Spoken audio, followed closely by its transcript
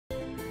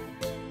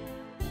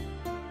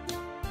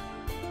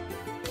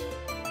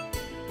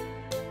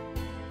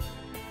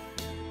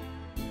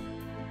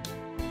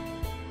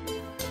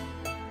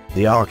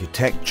The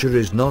architecture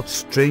is not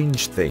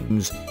strange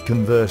things,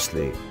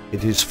 conversely,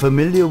 it is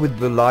familiar with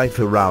the life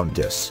around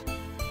us.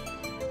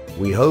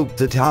 We hope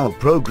that our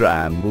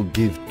program will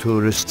give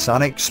tourists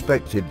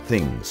unexpected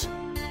things.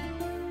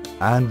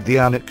 And the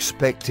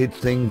unexpected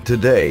thing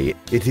today,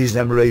 it is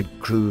Emeraude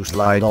Cruise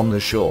Line on the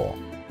shore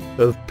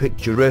of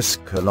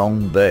picturesque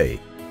Halong Bay.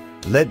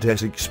 Let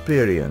us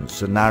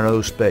experience a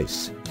narrow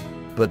space,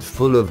 but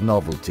full of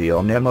novelty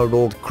on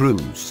Emeraude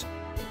Cruise.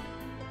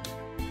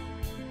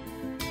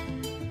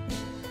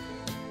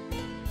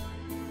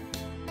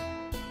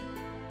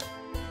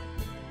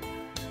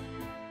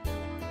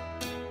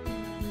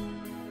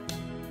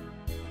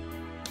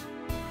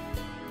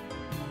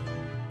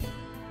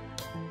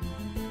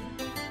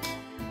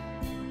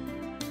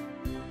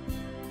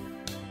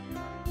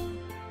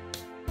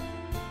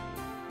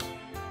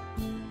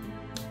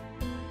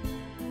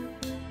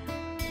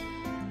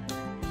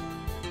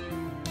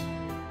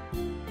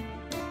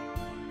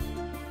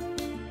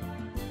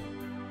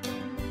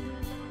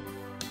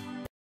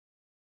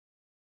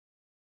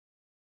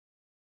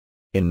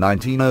 In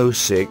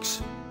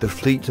 1906, the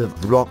fleet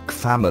of the Rock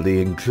family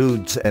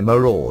includes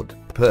Emeraude,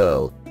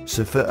 Pearl,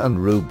 Sapphire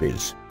and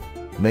Rubies,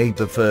 made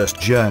the first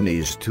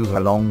journeys to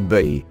Halong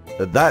Bay,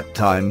 at that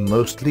time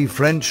mostly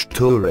French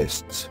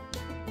tourists.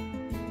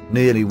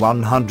 Nearly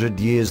 100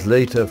 years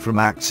later, from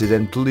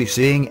accidentally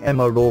seeing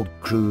Emeraude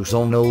Cruise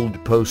on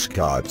old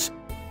postcards,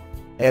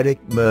 Eric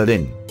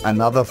Merlin,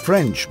 another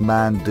French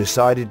man,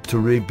 decided to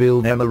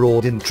rebuild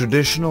Emeraude in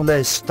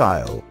traditional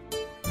style.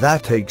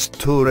 That takes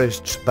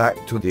tourists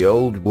back to the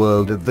old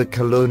world of the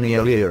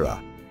colonial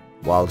era,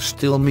 while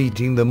still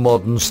meeting the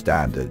modern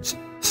standards,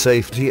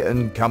 safety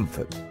and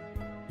comfort.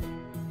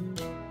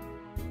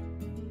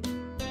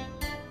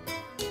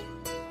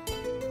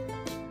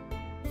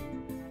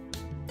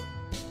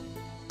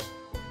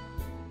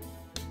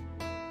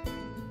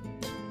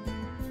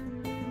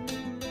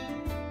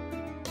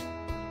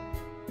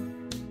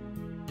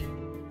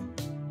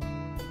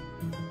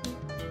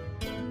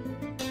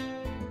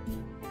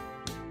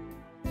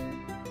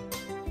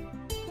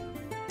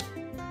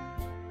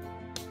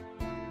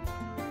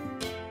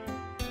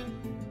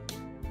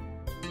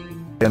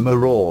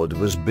 Emeraude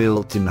was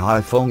built in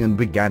Haiphong and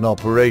began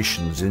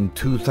operations in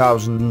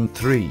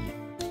 2003.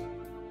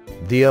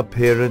 The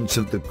appearance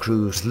of the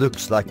cruise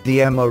looks like the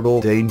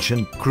Emeraude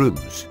Ancient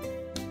Cruise,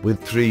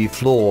 with 3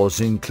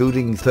 floors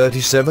including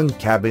 37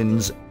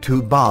 cabins,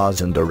 2 bars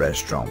and a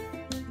restaurant.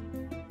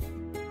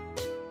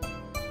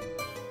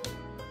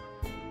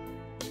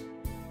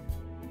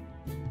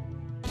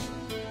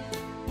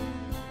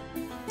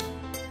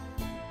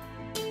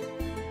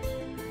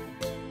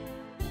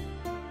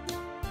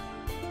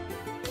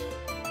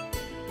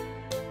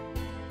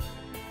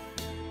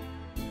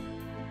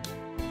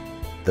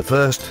 The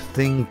first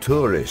thing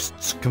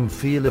tourists can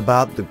feel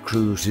about the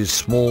cruise is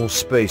small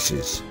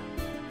spaces,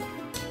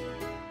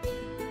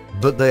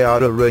 but they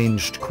are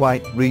arranged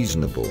quite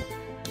reasonable.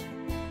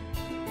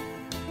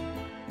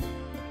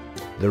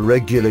 The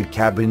regular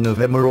cabin of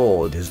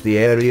Emeraude has the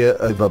area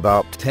of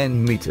about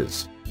 10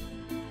 meters.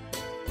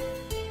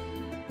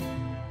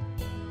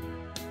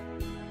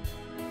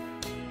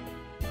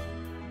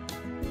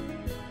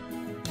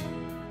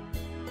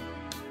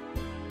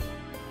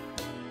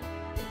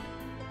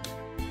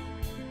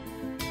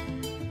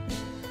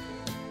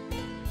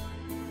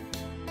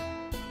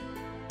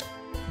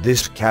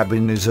 This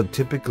cabin is a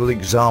typical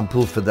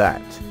example for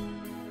that.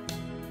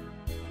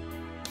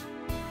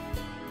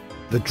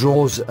 The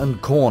drawers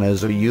and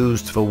corners are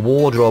used for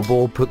wardrobe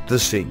or put the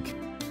sink.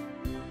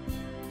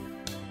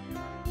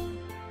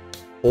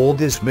 Or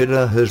this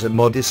mirror has a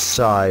modest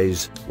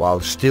size, while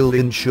still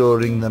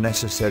ensuring the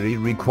necessary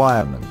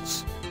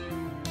requirements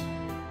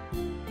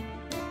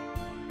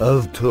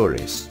of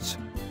tourists.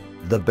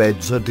 The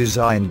beds are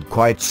designed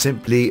quite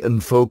simply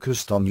and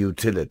focused on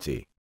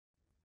utility,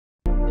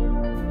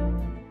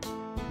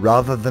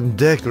 rather than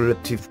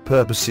decorative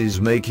purposes,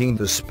 making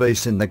the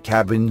space in the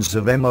cabins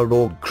of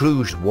Emeraude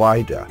Cruise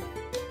wider.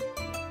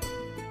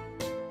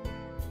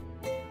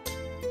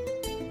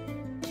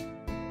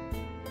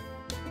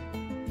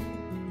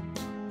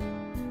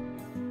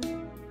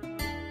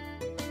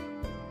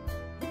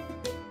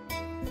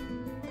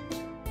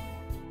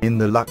 In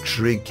the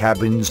luxury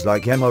cabins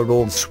like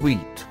Emeraude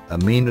Suite,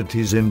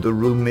 amenities in the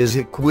room is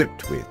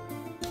equipped with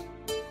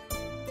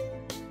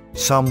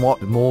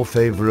somewhat more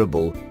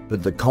favorable,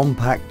 but the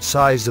compact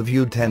size of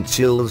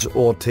utensils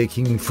or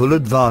taking full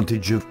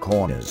advantage of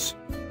corners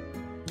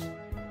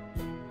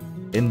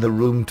in the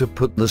room to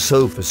put the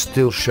sofa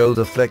still show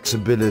the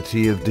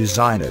flexibility of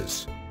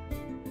designers.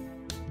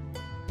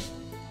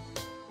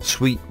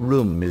 Suite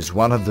room is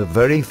one of the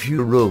very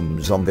few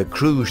rooms on the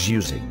cruise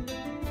using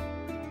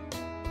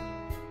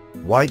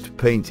white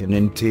paint in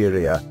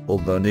interior,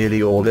 although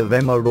nearly all of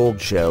Emeraude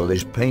shell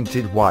is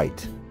painted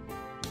white.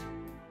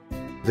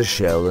 The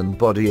shell and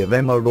body of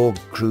Emeraude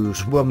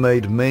Cruise were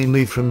made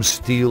mainly from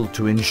steel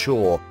to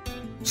ensure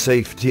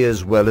safety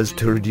as well as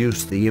to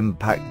reduce the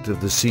impact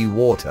of the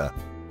seawater.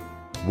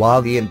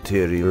 while the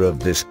interior of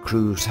this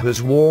cruise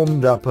has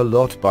warmed up a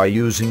lot by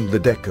using the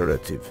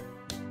decorative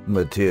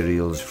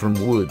materials from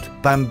wood,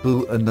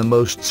 bamboo, and the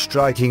most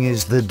striking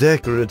is the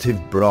decorative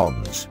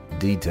bronze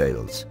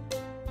details.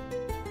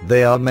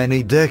 There are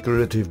many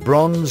decorative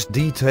bronze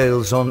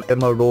details on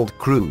Emeraude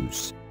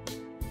Cruise.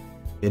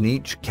 In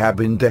each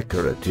cabin,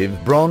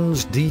 decorative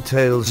bronze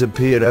details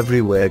appear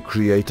everywhere,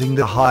 creating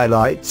the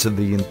highlights of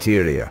the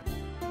interior.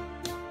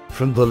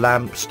 From the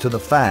lamps to the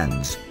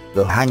fans,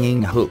 the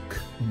hanging hook,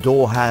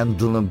 door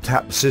handle and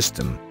tap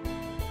system.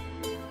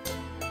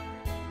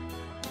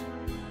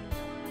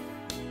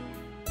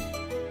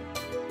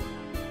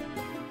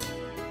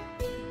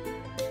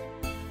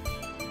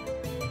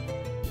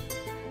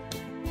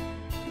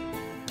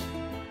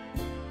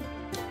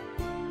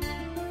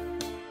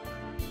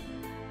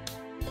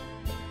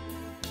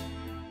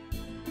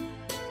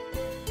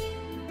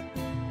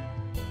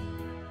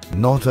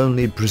 Not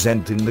only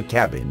present in the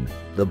cabin,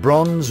 the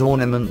bronze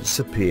ornaments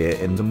appear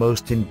in the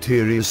most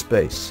interior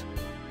space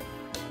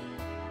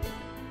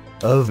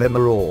of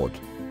Emeraude.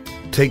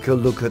 Take a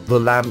look at the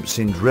lamps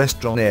in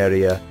restaurant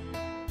area.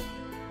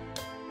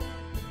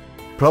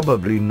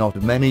 Probably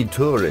not many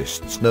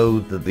tourists know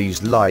that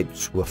these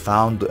lights were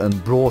found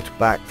and brought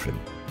back from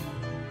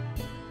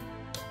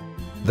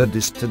the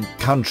distant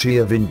country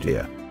of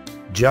India,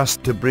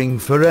 just to bring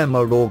for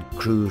Emeraude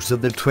Cruise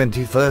of the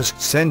 21st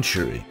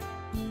century.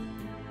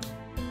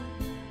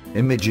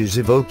 Images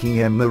evoking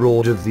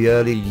Emeraude of the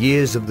early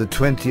years of the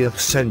 20th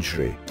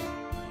century.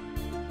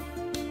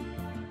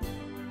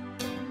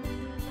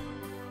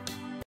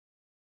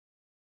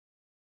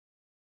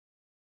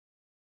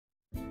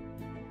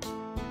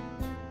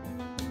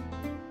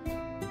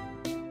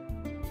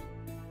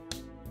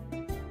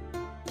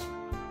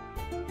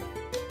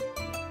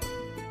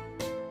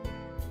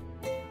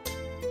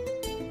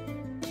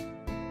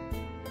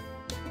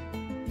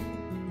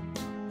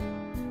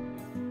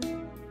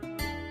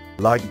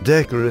 Like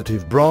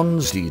decorative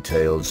bronze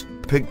details,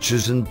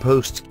 pictures and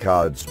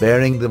postcards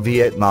bearing the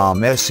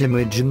Vietnamese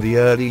image in the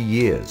early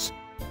years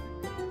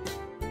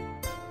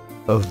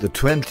of the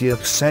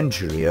 20th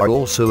century are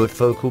also a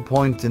focal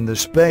point in the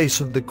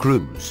space of the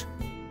cruise.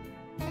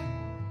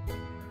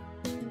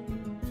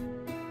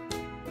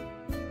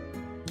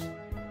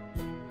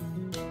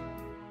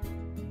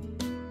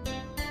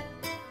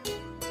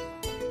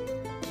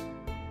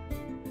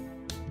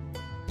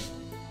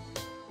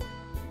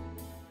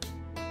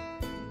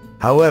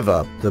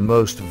 However, the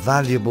most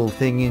valuable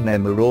thing in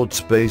Emeraude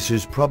space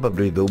is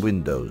probably the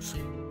windows.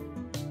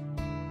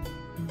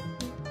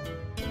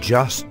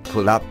 Just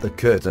pull up the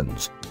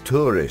curtains,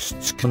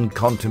 tourists can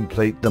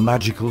contemplate the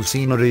magical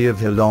scenery of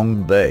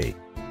Halong Bay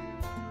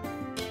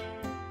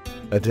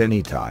at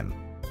any time.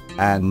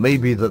 And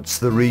maybe that's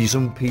the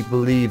reason people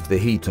leave the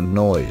heat and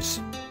noise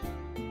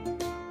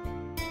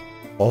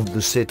of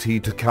the city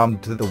to come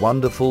to the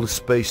wonderful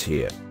space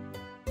here.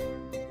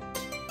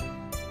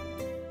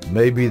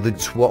 Maybe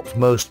that's what's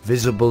most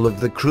visible of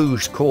the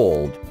cruise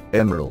called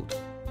Emeraude.